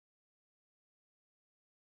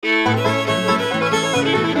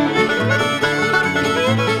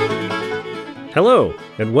Hello,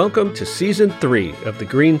 and welcome to Season 3 of The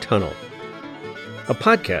Green Tunnel, a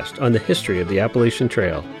podcast on the history of the Appalachian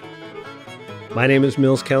Trail. My name is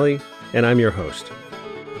Mills Kelly, and I'm your host.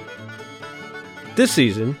 This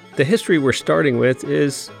season, the history we're starting with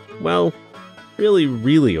is, well,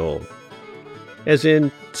 really old. As in,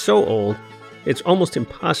 so old, it's almost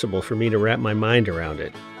impossible for me to wrap my mind around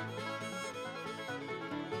it.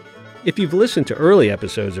 If you've listened to early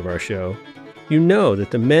episodes of our show, you know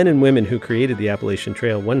that the men and women who created the Appalachian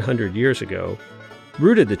Trail 100 years ago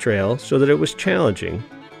routed the trail so that it was challenging,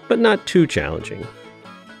 but not too challenging.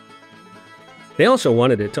 They also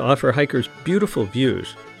wanted it to offer hikers beautiful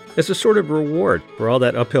views as a sort of reward for all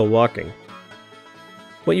that uphill walking.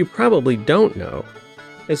 What you probably don't know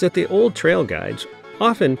is that the old trail guides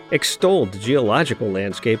often extolled the geological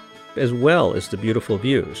landscape as well as the beautiful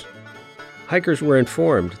views. Hikers were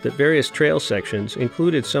informed that various trail sections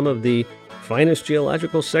included some of the finest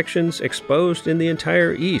geological sections exposed in the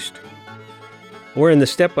entire East. Or in the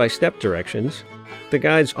step-by-step directions, the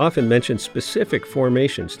guides often mentioned specific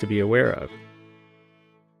formations to be aware of.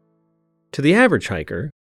 To the average hiker,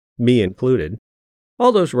 me included,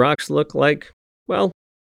 all those rocks look like, well,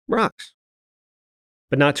 rocks.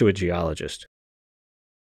 But not to a geologist.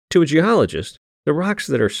 To a geologist, the rocks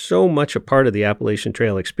that are so much a part of the Appalachian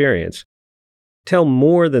Trail experience tell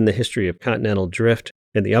more than the history of continental drift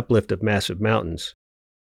and the uplift of massive mountains.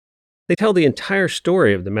 They tell the entire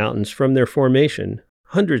story of the mountains from their formation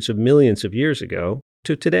hundreds of millions of years ago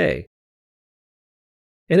to today.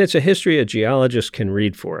 And it's a history a geologist can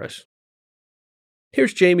read for us.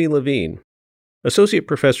 Here's Jamie Levine, Associate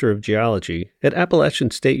Professor of Geology at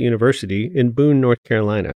Appalachian State University in Boone, North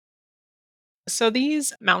Carolina. So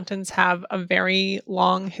these mountains have a very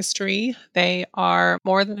long history. They are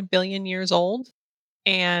more than 1 billion years old,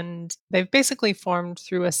 and they've basically formed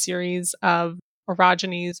through a series of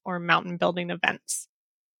orogenies or mountain building events.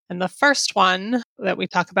 And the first one that we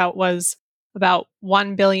talk about was about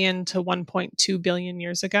 1 billion to 1.2 billion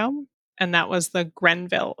years ago, and that was the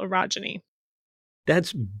Grenville orogeny.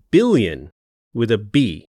 That's billion with a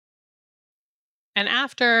B. And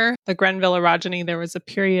after the Grenville orogeny, there was a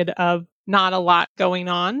period of not a lot going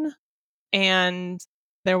on, and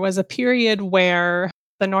there was a period where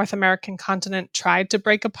the North American continent tried to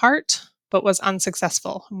break apart, but was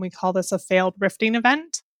unsuccessful. And we call this a failed rifting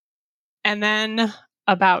event. And then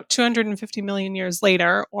about 250 million years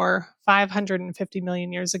later, or 550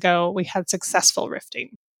 million years ago, we had successful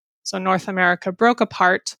rifting. So North America broke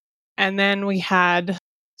apart, and then we had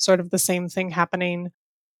sort of the same thing happening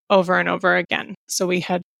over and over again. So we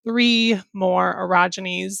had 3 more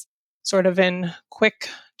orogenies sort of in quick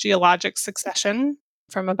geologic succession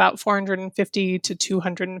from about 450 to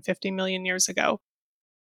 250 million years ago.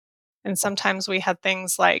 And sometimes we had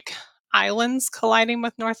things like islands colliding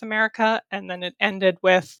with North America, and then it ended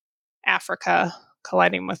with Africa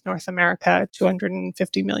colliding with North America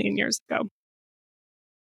 250 million years ago.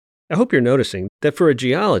 I hope you're noticing that for a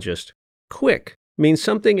geologist, quick means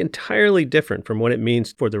something entirely different from what it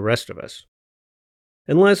means for the rest of us.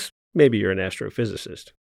 Unless maybe you're an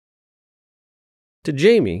astrophysicist. To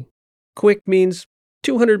Jamie, quick means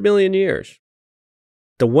 200 million years.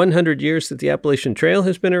 The 100 years that the Appalachian Trail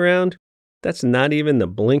has been around, that's not even the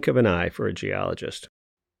blink of an eye for a geologist.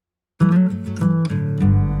 And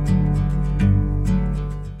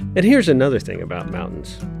here's another thing about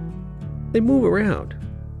mountains. They move around.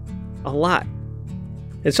 A lot.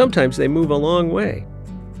 And sometimes they move a long way.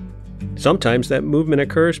 Sometimes that movement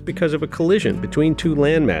occurs because of a collision between 2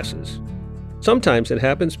 land masses. Sometimes it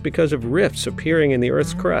happens because of rifts appearing in the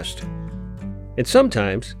Earth's crust. And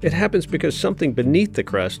sometimes it happens because something beneath the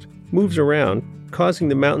crust moves around, causing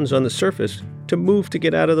the mountains on the surface to move to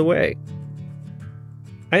get out of the way.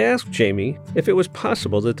 I asked Jamie if it was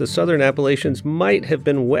possible that the southern Appalachians might have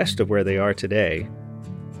been west of where they are today,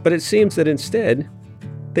 but it seems that instead,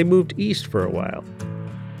 they moved east for a while.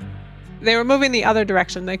 They were moving the other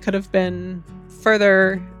direction. They could have been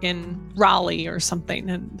further in Raleigh or something,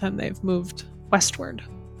 and then they've moved westward.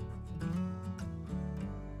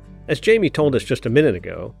 As Jamie told us just a minute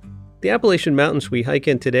ago, the Appalachian Mountains we hike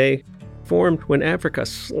in today formed when Africa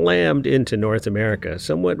slammed into North America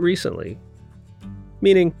somewhat recently,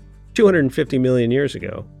 meaning 250 million years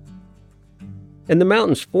ago. And the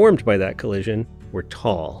mountains formed by that collision were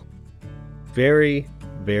tall. Very,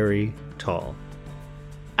 very tall.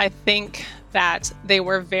 I think that they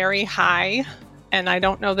were very high, and I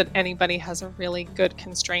don't know that anybody has a really good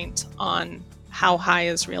constraint on how high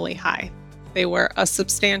is really high. They were a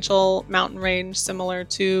substantial mountain range similar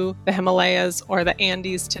to the Himalayas or the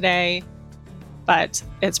Andes today, but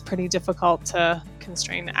it's pretty difficult to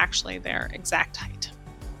constrain actually their exact height.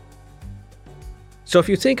 So if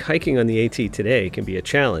you think hiking on the AT today can be a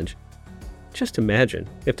challenge, just imagine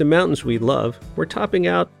if the mountains we love were topping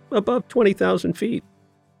out above 20,000 feet.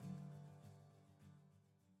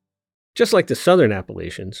 Just like the southern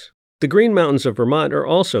Appalachians, the Green Mountains of Vermont are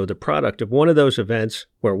also the product of one of those events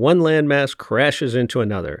where one landmass crashes into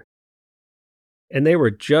another. And they were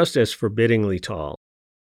just as forbiddingly tall.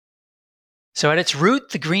 So at its root,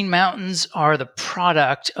 the Green Mountains are the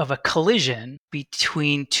product of a collision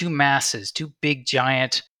between two masses, two big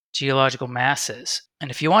giant geological masses.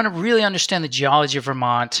 And if you want to really understand the geology of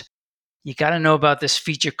Vermont, you got to know about this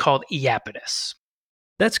feature called Iapetus.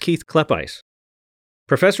 That's Keith Kleppeis,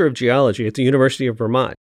 professor of geology at the University of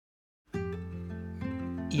Vermont.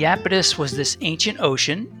 Iapetus was this ancient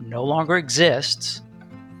ocean, no longer exists,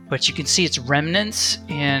 but you can see its remnants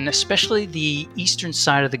in especially the eastern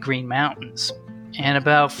side of the Green Mountains. And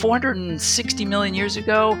about 460 million years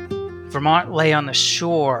ago, Vermont lay on the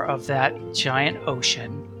shore of that giant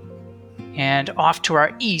ocean, and off to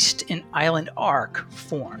our east, an island arc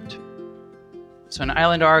formed. So an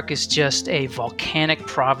island arc is just a volcanic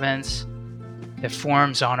province that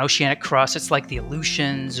forms on oceanic crust. It's like the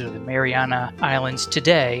Aleutians or the Mariana Islands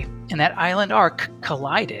today. And that island arc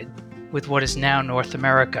collided with what is now North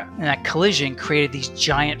America. And that collision created these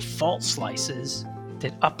giant fault slices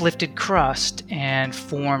that uplifted crust and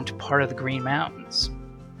formed part of the Green Mountains.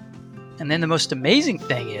 And then the most amazing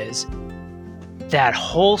thing is that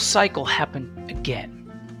whole cycle happened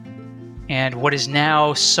again. And what is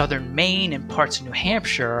now southern Maine and parts of New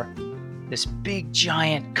Hampshire, this big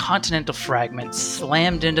giant continental fragment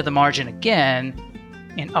slammed into the margin again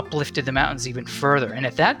and uplifted the mountains even further. And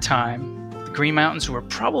at that time, the Green Mountains were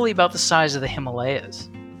probably about the size of the Himalayas.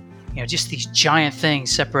 Just these giant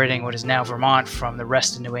things separating what is now Vermont from the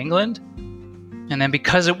rest of New England. And then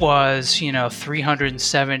because it was,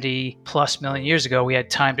 370 plus million years ago, we had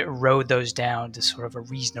time to erode those down to sort of a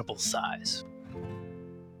reasonable size.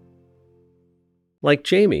 Like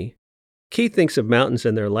Jamie, Keith thinks of mountains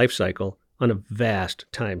and their life cycle on a vast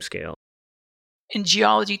time scale. In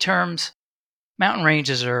geology terms, mountain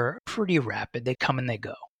ranges are pretty rapid. They come and they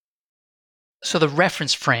go. So the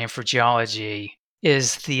reference frame for geology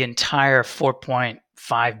is the entire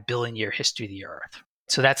 4.5 billion year history of the Earth.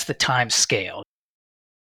 So that's the time scale.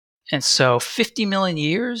 And so 50 million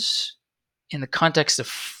years in the context of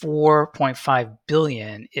 4.5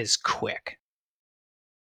 billion is quick.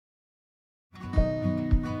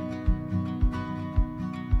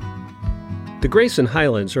 The Grayson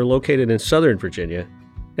Highlands are located in southern Virginia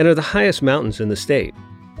and are the highest mountains in the state.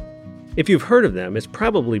 If you've heard of them, it's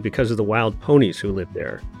probably because of the wild ponies who live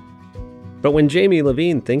there. But when Jamie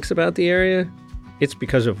Levine thinks about the area, it's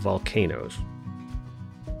because of volcanoes.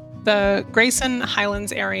 The Grayson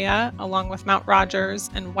Highlands area, along with Mount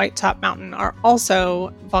Rogers and Whitetop Mountain, are also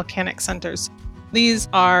volcanic centers. These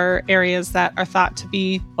are areas that are thought to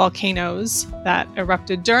be volcanoes that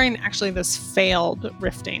erupted during actually this failed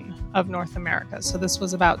rifting of North America. So this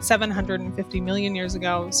was about 750 million years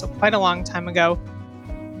ago, so quite a long time ago.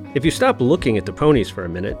 If you stop looking at the ponies for a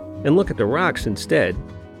minute and look at the rocks instead,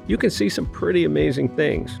 you can see some pretty amazing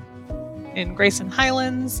things. In Grayson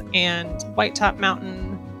Highlands and Whitetop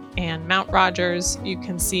Mountain and Mount Rogers, you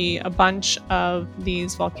can see a bunch of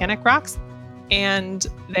these volcanic rocks. And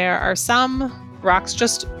there are some rocks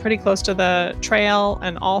just pretty close to the trail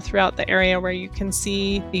and all throughout the area where you can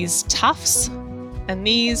see these tuffs. And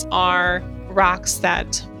these are rocks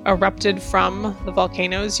that erupted from the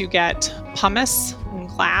volcanoes. You get pumice and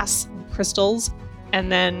glass and crystals,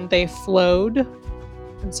 and then they flowed.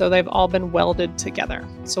 And so they've all been welded together.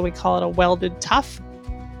 So we call it a welded tuff.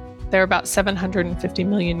 They're about 750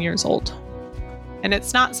 million years old. And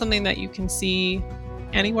it's not something that you can see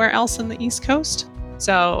anywhere else in the East Coast.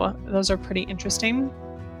 So those are pretty interesting.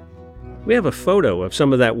 We have a photo of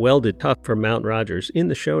some of that welded tuff from Mount Rogers in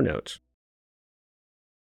the show notes.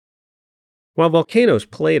 While volcanoes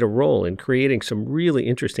played a role in creating some really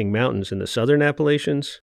interesting mountains in the southern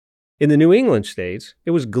Appalachians, in the New England states,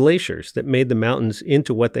 it was glaciers that made the mountains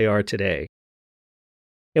into what they are today.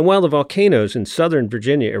 And while the volcanoes in southern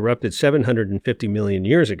Virginia erupted 750 million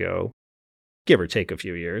years ago, give or take a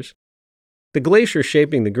few years, the glaciers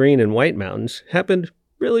shaping the Green and White Mountains happened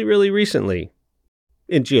really, really recently.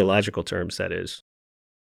 In geological terms, that is.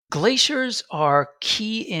 Glaciers are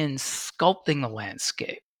key in sculpting the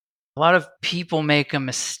landscape. A lot of people make a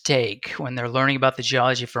mistake when they're learning about the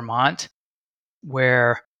geology of Vermont,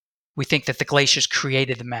 where we think that the glaciers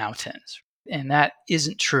created the mountains. And that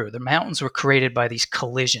isn't true. The mountains were created by these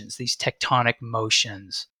collisions, these tectonic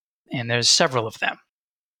motions, and there's several of them.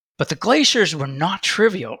 But the glaciers were not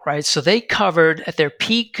trivial, right? So they covered at their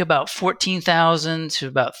peak about 14,000 to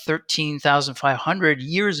about 13,500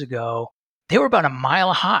 years ago. They were about a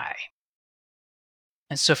mile high.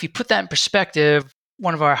 And so if you put that in perspective,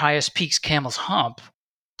 one of our highest peaks, Camel's Hump,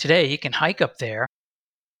 today you can hike up there.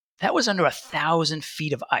 That was under 1,000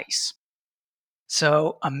 feet of ice.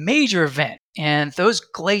 So a major event. And those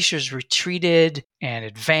glaciers retreated and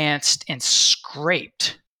advanced and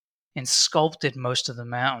scraped and sculpted most of the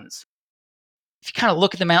mountains. If you kind of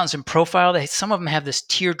look at the mountains in profile, some of them have this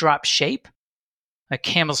teardrop shape. Like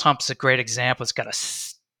Camel's Hump is a great example. It's got a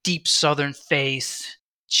steep southern face,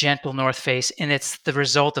 gentle north face, and it's the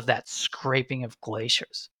result of that scraping of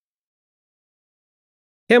glaciers.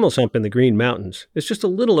 Camel's Hump in the Green Mountains is just a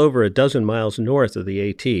little over a dozen miles north of the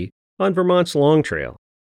AT on Vermont's Long Trail.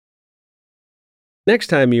 Next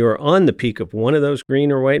time you are on the peak of one of those green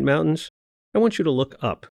or white mountains, I want you to look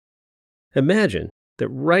up. Imagine that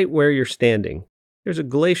right where you're standing, there's a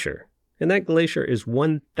glacier, and that glacier is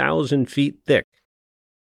 1,000 feet thick.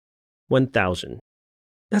 1,000.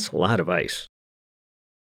 That's a lot of ice.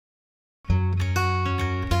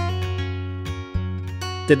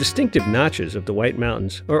 The distinctive notches of the White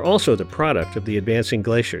Mountains are also the product of the advancing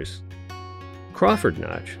glaciers. Crawford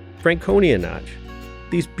Notch, Franconia Notch.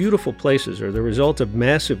 These beautiful places are the result of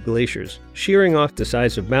massive glaciers shearing off the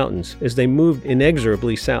sides of mountains as they moved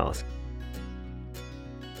inexorably south.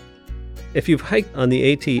 If you've hiked on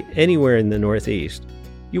the AT anywhere in the Northeast,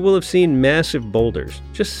 you will have seen massive boulders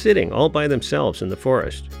just sitting all by themselves in the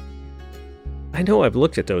forest. I know I've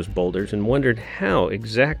looked at those boulders and wondered how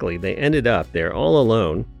exactly they ended up there all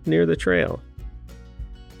alone near the trail.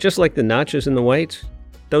 Just like the notches in the whites,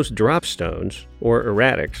 those drop stones, or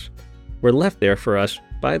erratics, were left there for us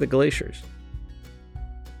by the glaciers.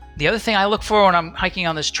 The other thing I look for when I'm hiking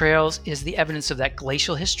on these trails is the evidence of that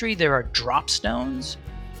glacial history. There are drop stones.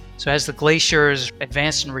 So as the glaciers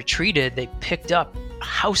advanced and retreated, they picked up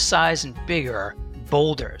house-size and bigger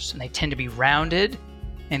boulders, and they tend to be rounded,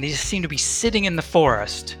 and they just seem to be sitting in the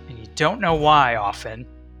forest, and you don't know why often,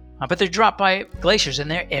 but they're dropped by glaciers,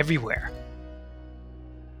 and they're everywhere.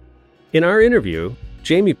 In our interview,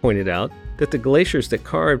 Jamie pointed out that the glaciers that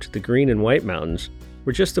carved the Green and White Mountains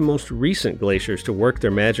were just the most recent glaciers to work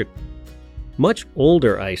their magic. Much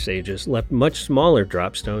older ice ages left much smaller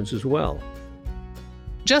drop stones as well.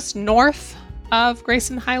 Just north of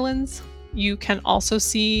Grayson Highlands, you can also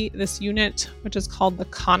see this unit, which is called the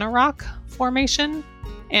Conarock Formation,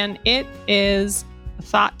 and it is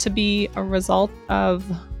thought to be a result of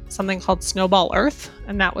something called snowball Earth,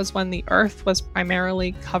 and that was when the Earth was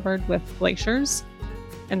primarily covered with glaciers.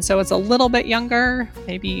 And so it's a little bit younger,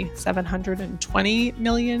 maybe 720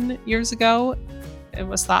 million years ago. It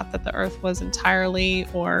was thought that the Earth was entirely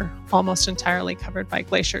or almost entirely covered by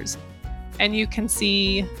glaciers. And you can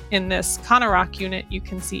see in this Conarock unit, you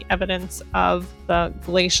can see evidence of the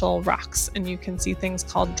glacial rocks. And you can see things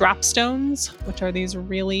called drop stones, which are these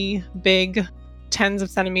really big, tens of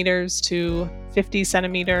centimeters to 50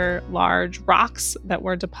 centimeter large rocks that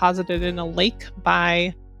were deposited in a lake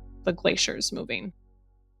by the glaciers moving.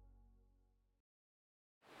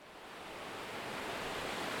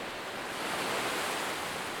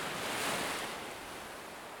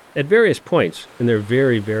 At various points in their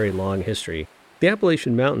very, very long history, the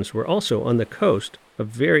Appalachian Mountains were also on the coast of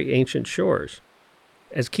very ancient shores.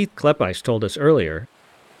 As Keith Kleppeis told us earlier,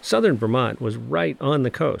 southern Vermont was right on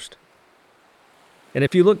the coast. And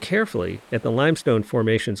if you look carefully at the limestone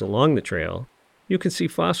formations along the trail, you can see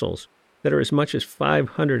fossils that are as much as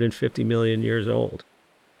 550 million years old.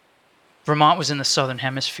 Vermont was in the southern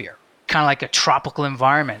hemisphere, kind of like a tropical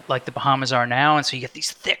environment like the Bahamas are now, and so you get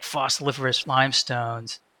these thick fossiliferous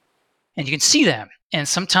limestones. And you can see them. And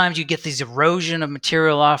sometimes you get these erosion of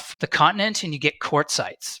material off the continent and you get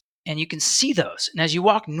quartzites. And you can see those. And as you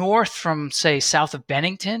walk north from, say, south of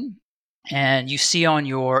Bennington, and you see on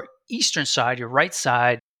your eastern side, your right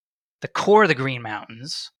side, the core of the Green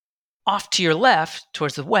Mountains, off to your left,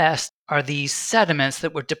 towards the west, are these sediments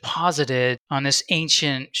that were deposited on this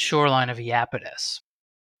ancient shoreline of Iapetus.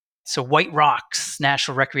 So White Rocks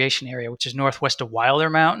National Recreation Area, which is northwest of Wilder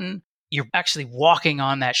Mountain, you're actually walking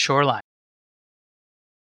on that shoreline.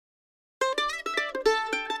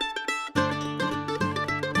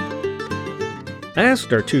 I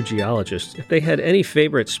asked our two geologists if they had any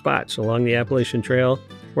favorite spots along the Appalachian Trail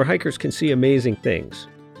where hikers can see amazing things.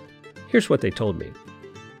 Here's what they told me.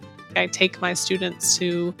 I take my students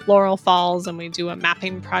to Laurel Falls and we do a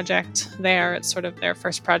mapping project there. It's sort of their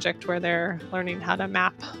first project where they're learning how to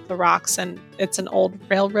map the rocks, and it's an old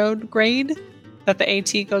railroad grade. that the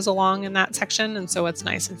AT goes along in that section. And so it's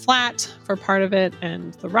nice and flat for part of it.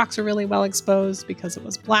 And the rocks are really well exposed because it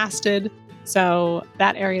was blasted. So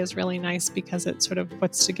that area is really nice because it sort of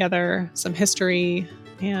puts together some history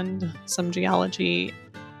and some geology.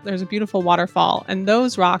 There's a beautiful waterfall, and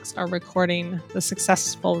those rocks are recording the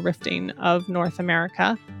successful rifting of North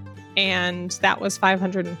America. And that was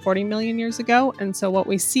 540 million years ago. And so what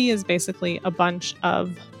we see is basically a bunch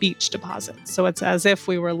of beach deposits. So it's as if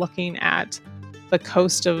we were looking at the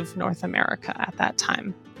coast of North America at that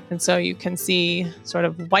time. And so you can see sort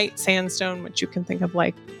of white sandstone, which you can think of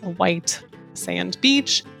like a white sand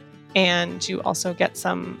beach. And you also get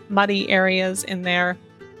some muddy areas in there.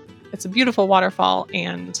 It's a beautiful waterfall,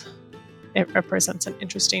 and it represents an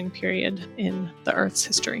interesting period in the Earth's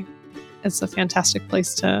history. It's a fantastic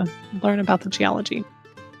place to learn about the geology.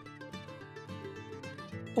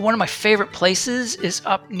 One of my favorite places is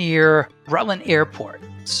up near Rutland Airport.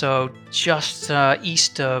 So just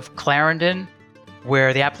east of Clarendon,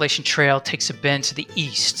 where the Appalachian Trail takes a bend to the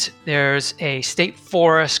east. There's a state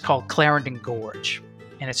forest called Clarendon Gorge.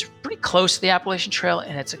 And it's pretty close to the Appalachian Trail,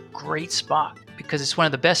 and it's a great spot because it's one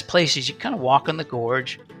of the best places. You kind of walk on the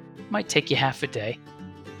gorge. It might take you half a day.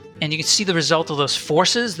 And you can see the result of those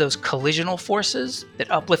forces, those collisional forces that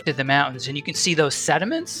uplifted the mountains. And you can see those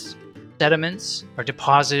sediments. Sediments are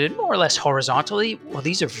deposited more or less horizontally. Well,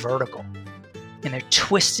 these are vertical. And they're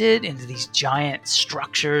twisted into these giant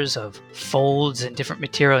structures of folds and different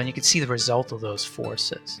material. And you can see the result of those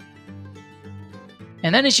forces.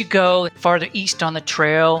 And then as you go farther east on the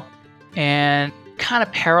trail and kind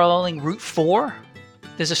of paralleling Route 4,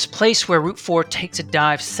 there's a place where Route 4 takes a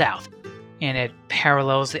dive south, and it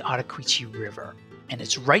parallels the Ottauquechee River. And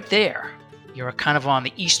it's right there. You're kind of on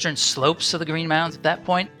the eastern slopes of the Green Mountains at that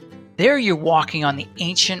point. There you're walking on the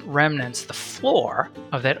ancient remnants, the floor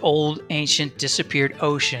of that old ancient disappeared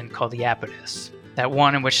ocean called the Iapetus. That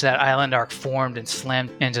one in which that island arc formed and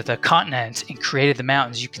slammed into the continent and created the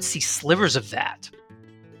mountains. You can see slivers of that.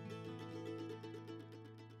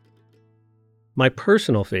 My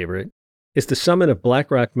personal favorite is the summit of Black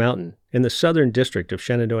Rock Mountain in the southern district of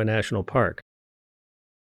Shenandoah National Park.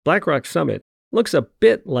 Black Rock Summit looks a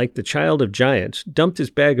bit like the child of giants dumped his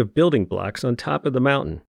bag of building blocks on top of the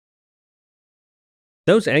mountain.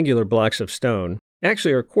 Those angular blocks of stone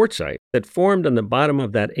actually are quartzite that formed on the bottom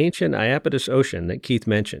of that ancient Iapetus Ocean that Keith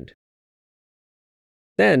mentioned.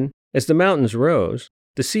 Then, as the mountains rose,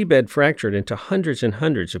 the seabed fractured into hundreds and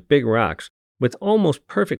hundreds of big rocks with almost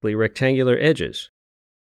perfectly rectangular edges.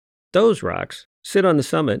 Those rocks sit on the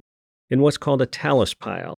summit in what's called a talus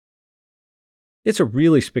pile. It's a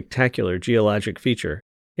really spectacular geologic feature,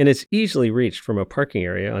 and it's easily reached from a parking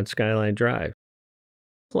area on Skyline Drive.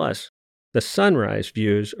 Plus, the sunrise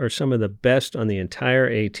views are some of the best on the entire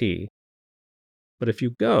AT. But if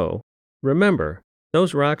you go, remember,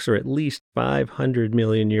 those rocks are at least 500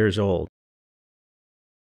 million years old.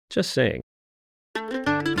 Just saying.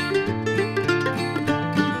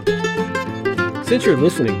 Since you're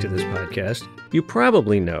listening to this podcast, you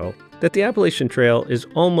probably know that the Appalachian Trail is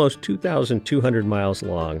almost 2,200 miles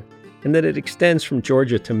long and that it extends from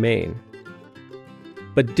Georgia to Maine.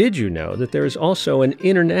 But did you know that there is also an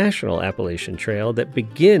international Appalachian Trail that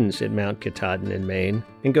begins at Mount Katahdin in Maine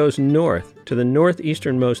and goes north to the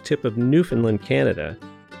northeasternmost tip of Newfoundland, Canada,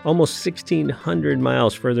 almost 1,600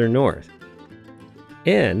 miles further north?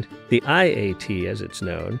 And the IAT, as it's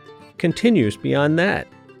known, continues beyond that.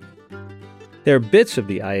 There are bits of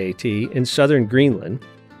the IAT in southern Greenland,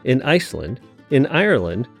 in Iceland, in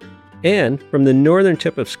Ireland, and from the northern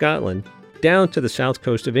tip of Scotland down to the south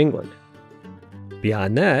coast of England.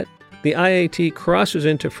 Beyond that, the IAT crosses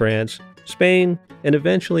into France, Spain, and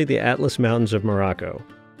eventually the Atlas Mountains of Morocco.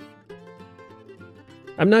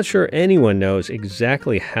 I'm not sure anyone knows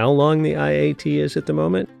exactly how long the IAT is at the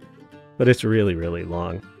moment, but it's really, really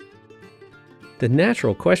long. The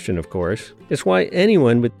natural question, of course, is why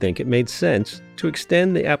anyone would think it made sense to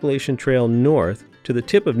extend the Appalachian Trail north to the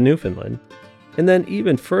tip of Newfoundland, and then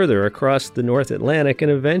even further across the North Atlantic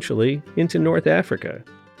and eventually into North Africa.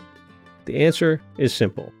 The answer is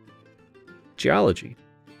simple: geology.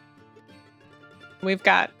 We've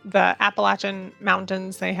got the Appalachian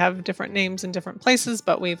Mountains. They have different names in different places,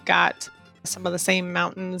 but we've got some of the same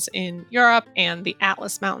mountains in Europe, and the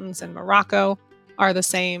Atlas Mountains in Morocco are the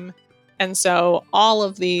same. And so all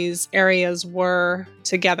of these areas were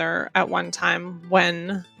together at one time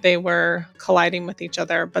when they were colliding with each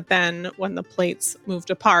other. But then when the plates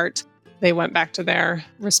moved apart, they went back to their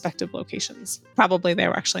respective locations. Probably they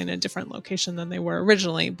were actually in a different location than they were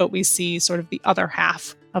originally, but we see sort of the other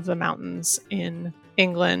half of the mountains in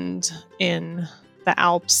England, in the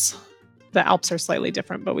Alps, The Alps are slightly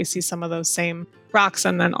different, but we see some of those same rocks,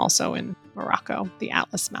 and then also in Morocco, the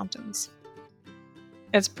Atlas Mountains.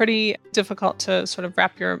 It's pretty difficult to sort of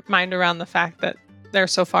wrap your mind around the fact that they're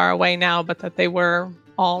so far away now, but that they were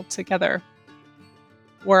all together.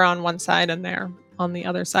 We're on one side and they're on the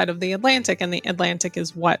other side of the Atlantic, and the Atlantic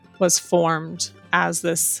is what was formed as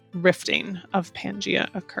this rifting of Pangaea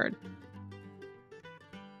occurred.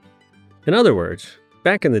 In other words,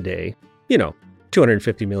 back in the day,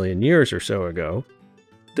 250 million years or so ago,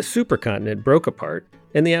 the supercontinent broke apart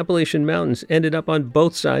and the Appalachian Mountains ended up on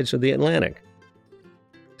both sides of the Atlantic.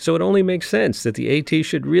 So it only makes sense that the AT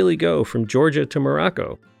should really go from Georgia to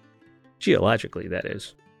Morocco. Geologically, that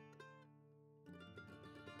is.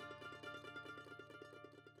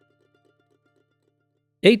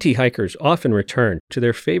 AT hikers often return to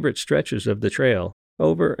their favorite stretches of the trail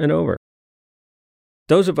over and over.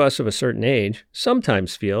 Those of us of a certain age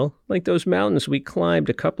sometimes feel like those mountains we climbed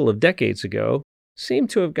a couple of decades ago seem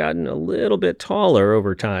to have gotten a little bit taller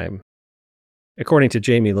over time. According to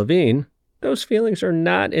Jamie Levine, those feelings are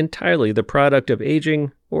not entirely the product of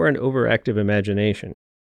aging or an overactive imagination.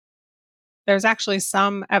 There's actually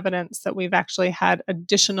some evidence that we've actually had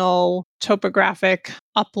additional topographic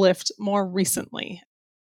uplift more recently.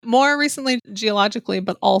 More recently geologically,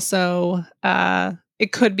 but also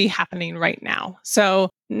it could be happening right now. So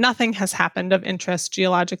nothing has happened of interest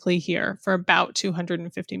geologically here for about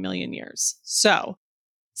 250 million years. So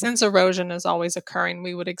since erosion is always occurring,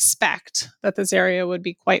 we would expect that this area would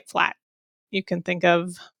be quite flat. You can think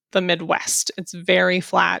of the Midwest. It's very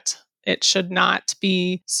flat. It should not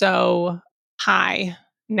be so high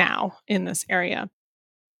now in this area.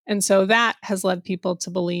 And so that has led people to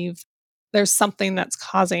believe there's something that's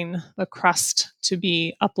causing the crust to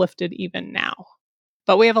be uplifted even now.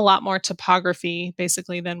 But we have a lot more topography,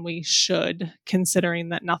 basically, than we should, considering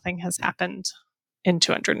that nothing has happened in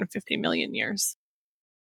 250 million years.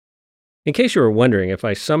 In case you were wondering if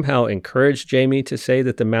I somehow encouraged Jamie to say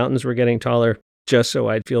that the mountains were getting taller just so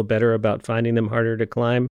I'd feel better about finding them harder to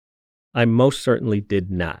climb, I most certainly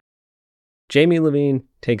did not. Jamie Levine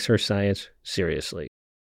takes her science seriously.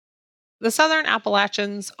 The Southern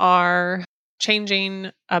Appalachians are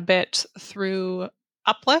changing a bit through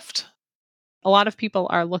uplift. A lot of people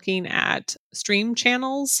are looking at stream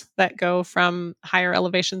channels that go from higher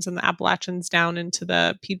elevations in the Appalachians down into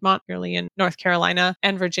the Piedmont, really in North Carolina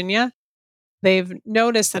and Virginia. They've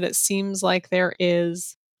noticed that it seems like there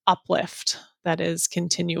is uplift that is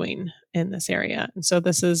continuing in this area. And so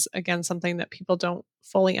this is, again, something that people don't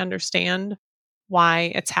fully understand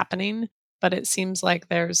why it's happening, but it seems like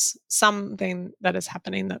there's something that is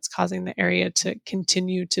happening that's causing the area to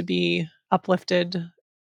continue to be uplifted.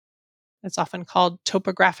 It's often called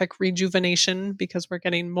topographic rejuvenation because we're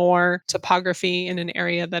getting more topography in an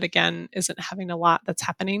area that, again, isn't having a lot that's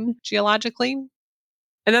happening geologically.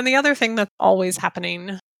 And then the other thing that's always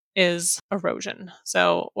happening is erosion.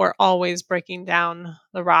 So we're always breaking down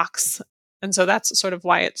the rocks. And so that's sort of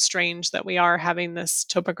why it's strange that we are having this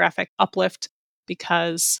topographic uplift,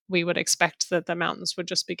 because we would expect that the mountains would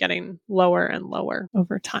just be getting lower and lower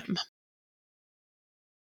over time.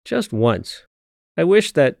 Just once. I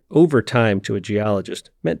wish that over time to a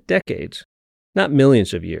geologist meant decades, not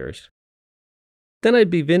millions of years. Then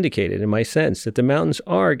I'd be vindicated in my sense that the mountains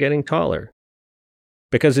are getting taller.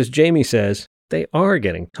 Because as Jamie says, they are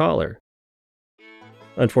getting taller.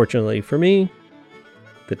 Unfortunately for me,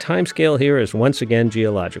 the timescale here is once again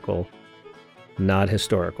geological, not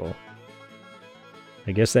historical.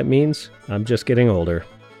 I guess that means I'm just getting older,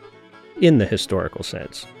 in the historical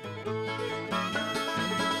sense.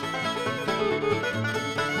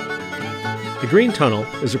 The Green Tunnel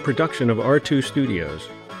is a production of R2 Studios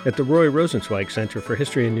at the Roy Rosenzweig Center for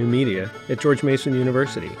History and New Media at George Mason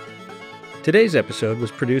University. Today's episode was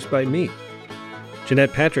produced by me.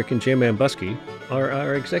 Jeanette Patrick and Jim Ambuski are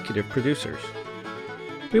our executive producers.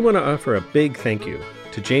 We want to offer a big thank you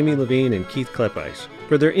to Jamie Levine and Keith Kleppeis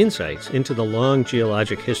for their insights into the long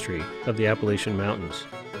geologic history of the Appalachian Mountains.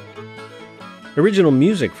 Original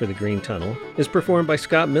music for The Green Tunnel is performed by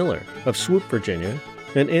Scott Miller of Swoop, Virginia,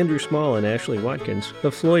 and Andrew Small and Ashley Watkins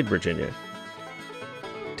of Floyd, Virginia.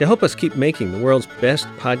 To help us keep making the world's best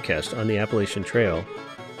podcast on the Appalachian Trail,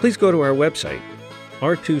 please go to our website,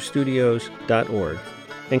 r2studios.org,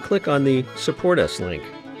 and click on the Support Us link.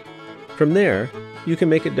 From there, you can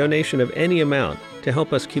make a donation of any amount to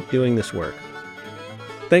help us keep doing this work.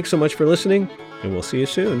 Thanks so much for listening, and we'll see you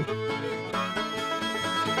soon.